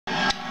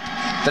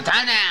The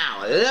time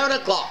now, 11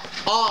 o'clock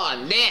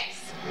on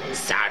this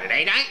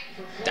Saturday night,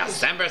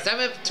 December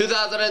 7th,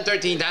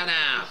 2013. Time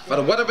now for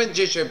the weather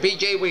magician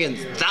PJ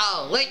Wiggins,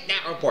 the Late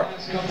Night Report.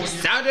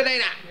 Saturday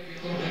night,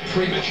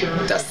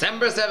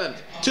 December 7th,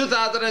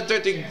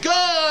 2013.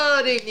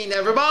 Good evening,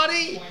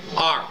 everybody.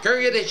 Our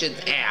current conditions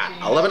at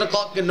 11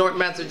 o'clock in North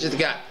Massachusetts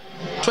got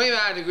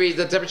 25 degrees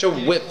the temperature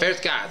with fair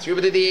skies,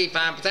 humidity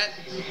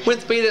 85%,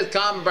 wind speed is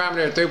calm,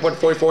 barometer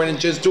 3.44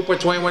 inches,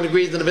 2.21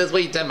 degrees, and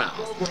visibility 10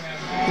 miles.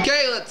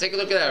 Okay, let's take a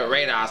look at our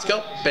radar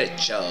scope. It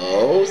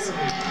shows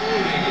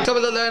a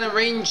couple of line of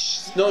range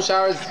snow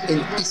showers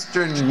in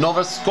eastern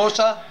Nova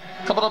Scotia,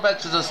 a couple of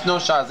batches of snow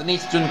showers in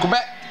eastern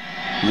Quebec,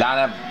 a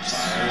lot of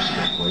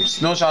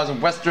snow showers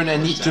in western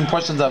and eastern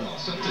portions of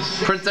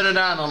Prince Edward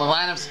Island, on a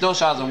line of snow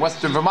showers in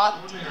western Vermont,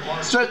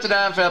 stretching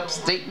down for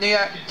upstate New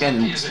York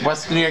and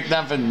western New York,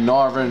 down for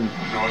northern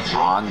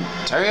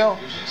Ontario,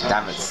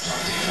 down for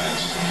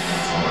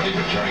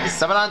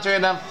southern Ontario,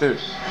 down for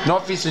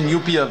northeastern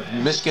UP of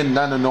Michigan,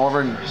 down to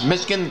northern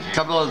Michigan, a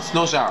couple of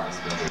snow showers.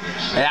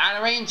 And out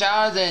of rain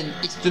showers in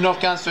eastern North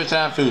Carolina, stretching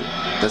down for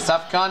the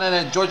South Carolina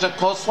and Georgia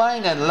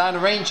coastline, and a line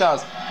of rain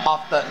showers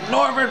off the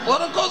northern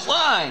Florida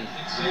coastline.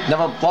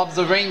 Never blobs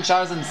of rain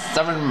showers in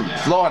southern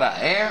Florida.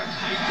 Air.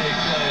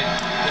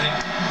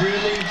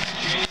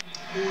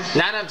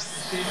 Line of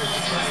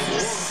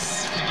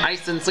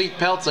ice and sleet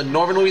pelts in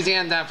northern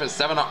Louisiana, down for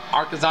southern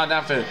Arkansas,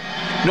 down for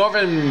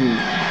northern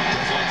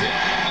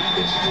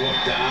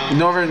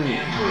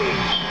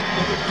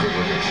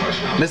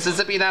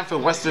Mississippi, down for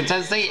western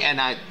Tennessee, and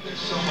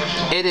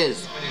it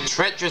is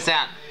treacherous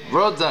out.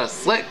 Roads are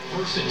slick,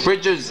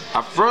 bridges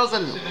are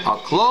frozen or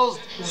closed,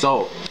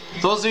 so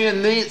those of you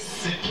in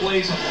these,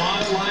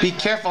 be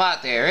careful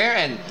out there.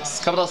 And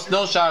a couple of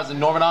snow showers in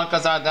northern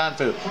Arkansas, down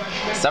to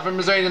southern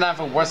Missouri, down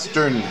for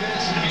western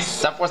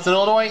southwestern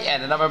Illinois,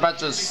 and another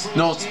bunch of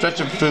snow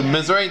stretching through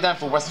Missouri, down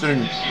for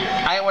western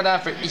Iowa, down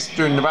for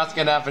eastern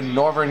Nebraska, down for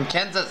northern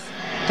Kansas,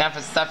 down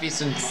for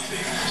southeastern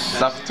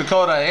South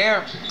Dakota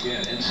here.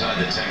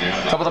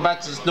 A couple of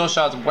batches of snow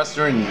showers in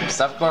western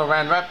South Dakota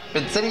around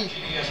Rapid City.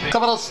 A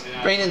couple of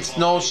rain and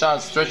snow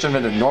showers stretching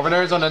into northern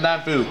Arizona,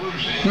 down through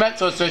New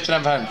Mexico,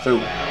 stretching down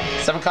through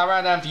southern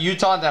Colorado, down for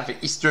Utah, down for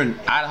eastern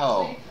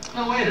Idaho.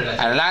 And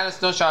a line of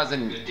snow showers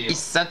in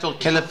east central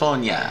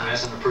California.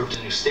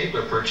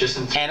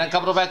 And a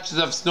couple of batches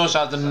of snow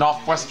showers in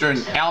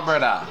northwestern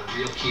Alberta.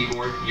 Real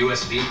keyboard,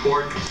 USB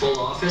port, full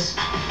office.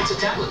 It's a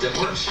tablet that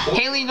works.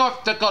 Haley,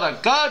 North Dakota.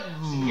 Good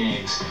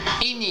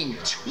evening.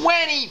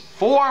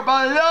 24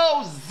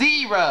 below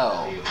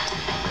zero.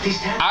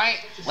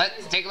 Alright,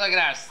 let's take a look at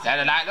our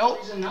Saturday night note.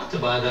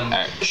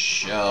 It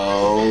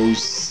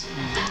shows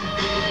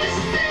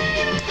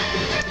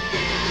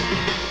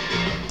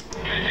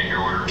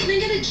Can I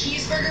get a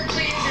cheeseburger,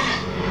 please?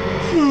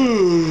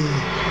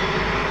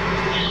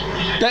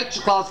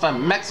 Dutch clouds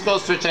from Mexico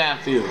stretching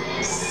out through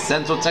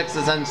Central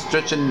Texas and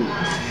stretching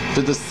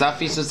to the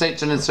southeastern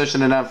states and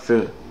stretching it out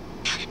through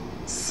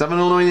southern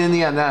Illinois,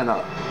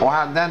 Indiana,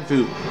 Ohio, down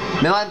through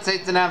Midland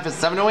states and down for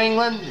southern New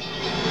England,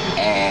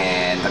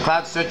 and the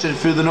clouds stretching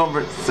through the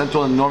northern,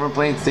 central and northern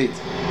plain states,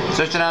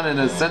 stretching out in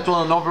the central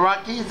and northern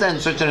Rockies, and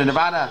stretching in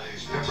Nevada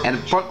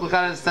and Berkeley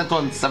County,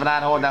 central and southern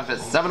Idaho, down for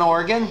southern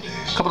Oregon.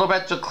 A couple of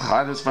batches of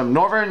clouds from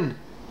northern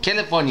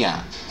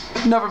California.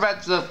 Another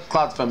batch of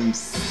clouds from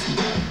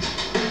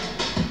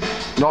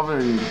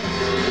northern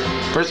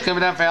British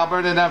Columbia, down for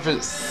Alberta, down for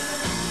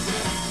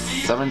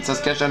southern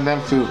Saskatchewan,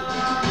 down for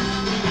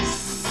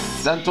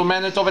central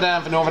Manitoba,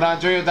 down for northern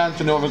Ontario, down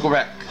for northern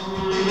Quebec.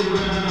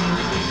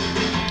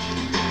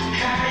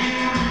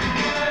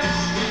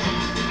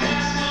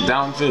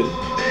 Down to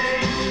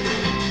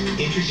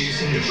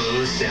Introducing the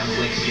Bose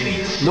Soundlink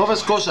Mini. Nova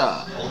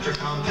Scotia. Ultra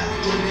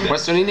compact.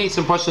 Western and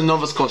eastern portion of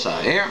Nova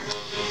Scotia. Here.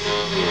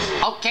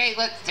 Okay,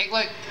 let's take a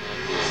look.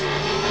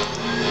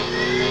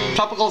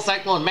 Tropical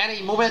cyclone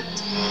Manny movement.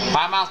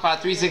 5 miles per hour,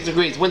 36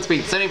 degrees. Wind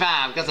speed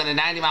 75, because of the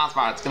 90 miles per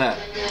hour. It's gonna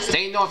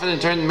stay north and then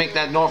turn and make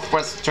that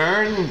northwest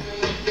turn.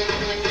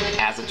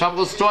 As the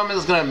tropical storm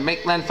is gonna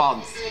make landfall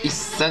in the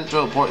east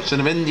central portion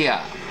of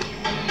India.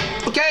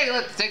 Okay,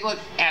 let's take a look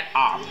at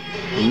our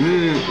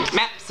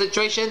map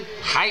situation.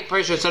 High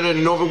pressure centered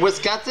in northern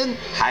Wisconsin.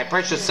 High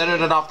pressure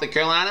centered off the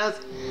Carolinas.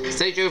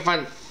 Stationary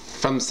front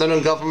from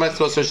southern Gulf of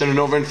Mexico, stretching to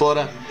northern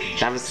Florida,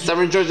 down to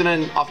southern Georgia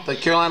and off the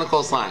Carolina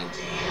coastline.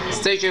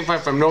 Stationary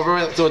front from northern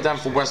Mexico down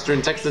for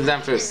western Texas,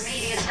 down for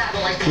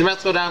New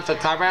Mexico, down for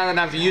Colorado,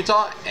 down for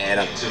Utah, and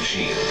a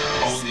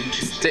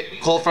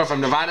cold front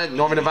from Nevada,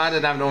 northern Nevada,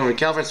 down to northern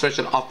California,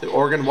 stretching off the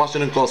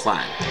Oregon-Washington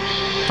coastline.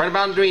 Front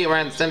boundary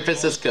around San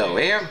Francisco.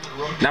 Here,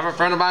 another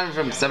front boundary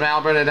from southern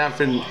Alberta, down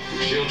from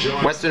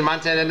western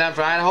Montana, down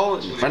for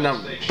Idaho.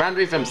 Front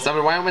boundary from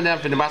southern Wyoming, down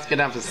for Nebraska,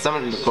 down for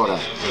southern Dakota.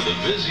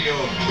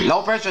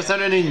 Low pressure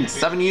centered in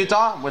southern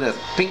Utah, with a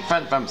pink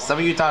front from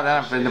southern Utah,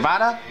 down for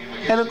Nevada,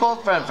 and a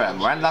cold front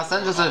from around Los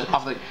Angeles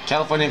off the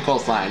California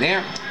coastline.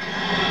 Here,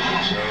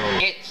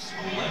 it's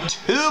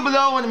 2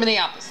 below in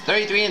Minneapolis,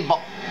 33 in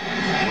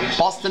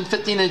Boston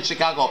 15 in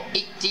Chicago,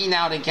 18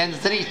 out in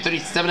Kansas City,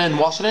 37 in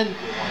Washington,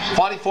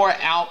 44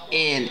 out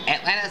in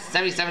Atlanta,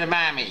 77 in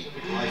Miami,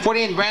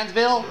 40 in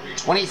Brownsville,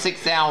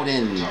 26 out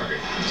in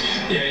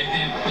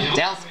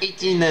Dallas,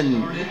 18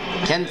 in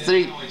Kansas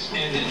City,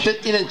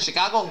 15 in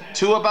Chicago,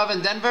 2 above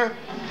in Denver,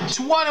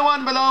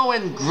 21 below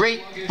in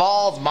Great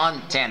Falls,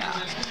 Montana,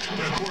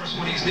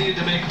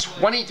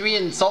 23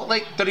 in Salt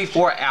Lake,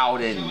 34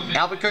 out in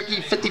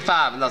Albuquerque,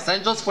 55 in Los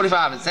Angeles,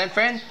 45 in San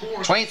Fran,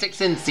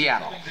 26 in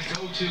Seattle.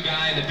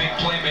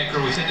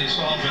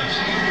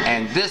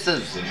 And this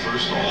is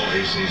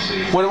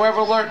winter weather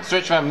alert,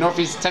 stretch from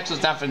northeast Texas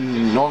down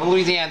from northern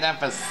Louisiana, down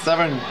from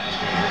southern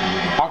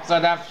Arkansas,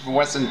 down from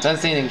western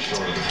Tennessee, and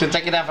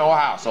Kentucky, down from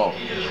Ohio. So,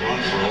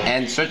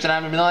 and stretching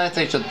down the middle of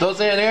the United States. So those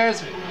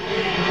areas,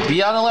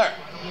 be on alert.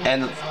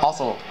 And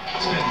also,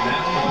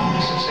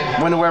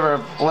 winter weather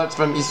alerts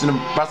from eastern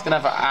Nebraska,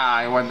 down from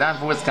Iowa, down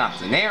from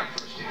Wisconsin. There.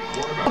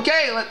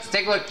 Okay, let's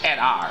take a look at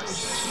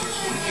ours.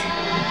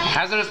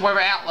 Hazardous weather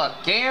outlook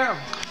here.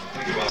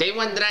 Day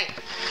 1 tonight.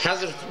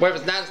 Hazardous weather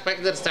is not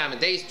expected at this time.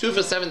 Days 2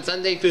 for 7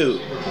 Sunday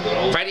food.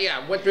 Friday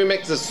out. Wintry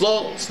mix of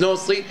slow, snow,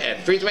 sleet,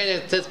 and freeze rain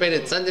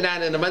anticipated Sunday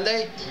night and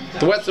Monday.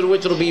 The west of the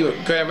which will be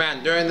occurring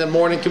around during the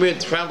morning commute.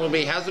 Travel will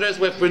be hazardous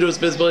with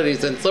reduced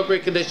visibilities and slippery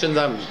conditions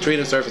on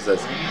treated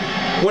surfaces.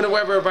 Winter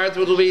weather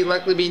advisory will be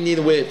likely be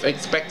needed with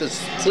expected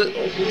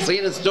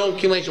sleet and snow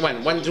accumulation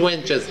 1 to 2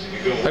 inches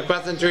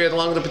across the interior,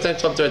 along with the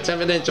potential up to a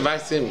 10th inch of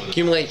ice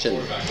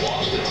accumulation.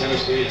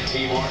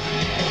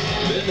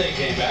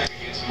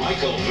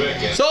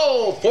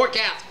 So,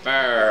 forecast for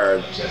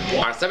our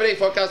 7-day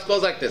forecast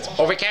goes like this.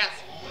 Overcast,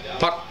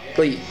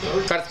 partly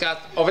cloudcast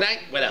overnight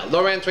with a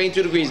low around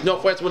 22 degrees.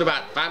 Northwest wind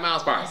about 5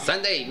 miles per hour.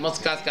 Sunday,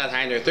 most clouds got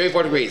high near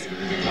 34 degrees.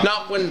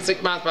 North wind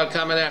 6 miles per hour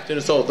coming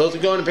afternoon. So, those who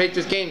go in the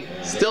Patriots game,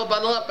 still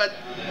bundle up, but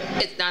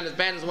it's not as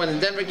bad as when the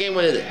Denver game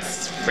when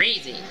it's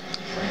freezing.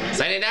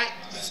 Sunday night,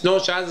 snow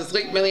showers and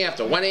sleet mainly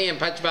after 1 a.m.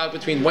 Patch about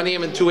between 1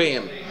 a.m. and 2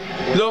 a.m.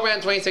 Low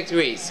around 26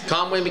 degrees.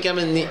 Calm wind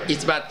becoming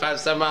east about 5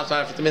 to 7 miles per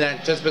hour for the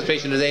midnight. Chance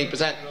precipitation is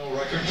 80%.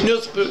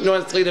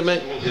 North sleet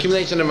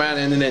accumulation around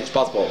an inch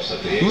possible.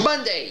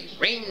 Monday,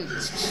 rain,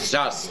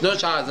 snow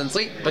showers and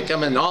sleet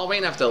becoming all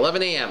rain after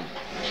 11 a.m.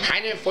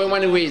 High near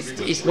 41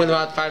 degrees. East wind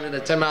about 5 to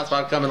 10 miles per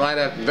hour coming light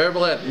up and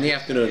variable in the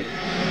afternoon.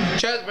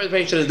 Chance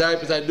precipitation is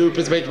 90%. New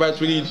precipitation about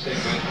we need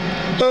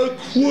a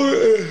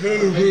quarter.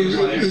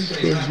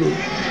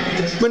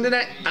 Monday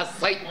night, a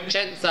slight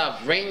chance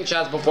of rain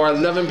showers before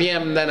 11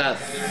 p.m. Then a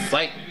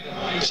slight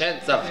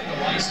chance of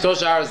snow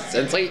showers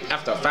and sleet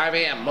after 5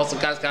 a.m. Most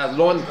of the skies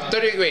low in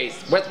 30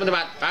 degrees. West wind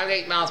about 5 to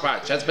 8 miles per hour.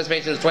 Chance of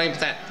precipitation is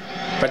 20%.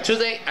 For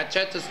Tuesday, a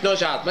chance of snow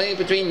showers mainly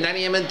between 9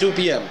 a.m. and 2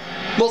 p.m.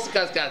 Most of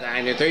the skies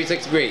high near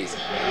 36 degrees.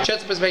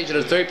 Chance of precipitation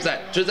is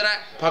 30%. Tuesday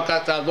night,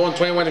 podcast clouds low in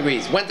 21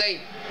 degrees.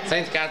 Wednesday,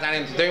 same skies down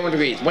to 31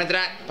 degrees. Wednesday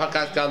night,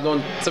 podcast clouds low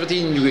in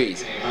 17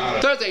 degrees.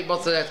 Thursday,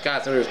 most of the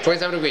skies are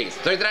 27 degrees.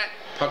 Thursday night,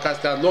 podcast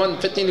clouds low in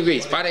 15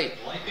 degrees. Friday,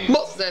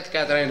 most of the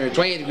skies are under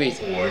 28 degrees.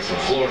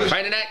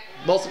 Friday night,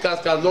 most of the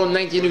clouds low in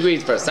 19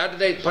 degrees. For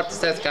Saturday, part of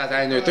the skies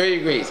are under 30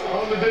 degrees.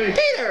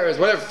 Peter's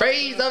weather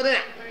phrase of the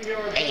night.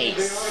 A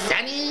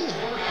sunny,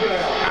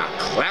 a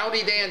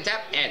cloudy day on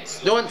tap, and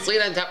snow and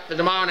sleet on tap for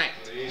tomorrow night.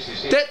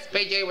 This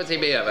PJ was a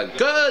bit of a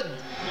good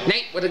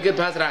night with a good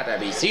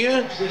positive. See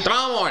you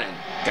tomorrow morning.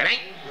 Good night.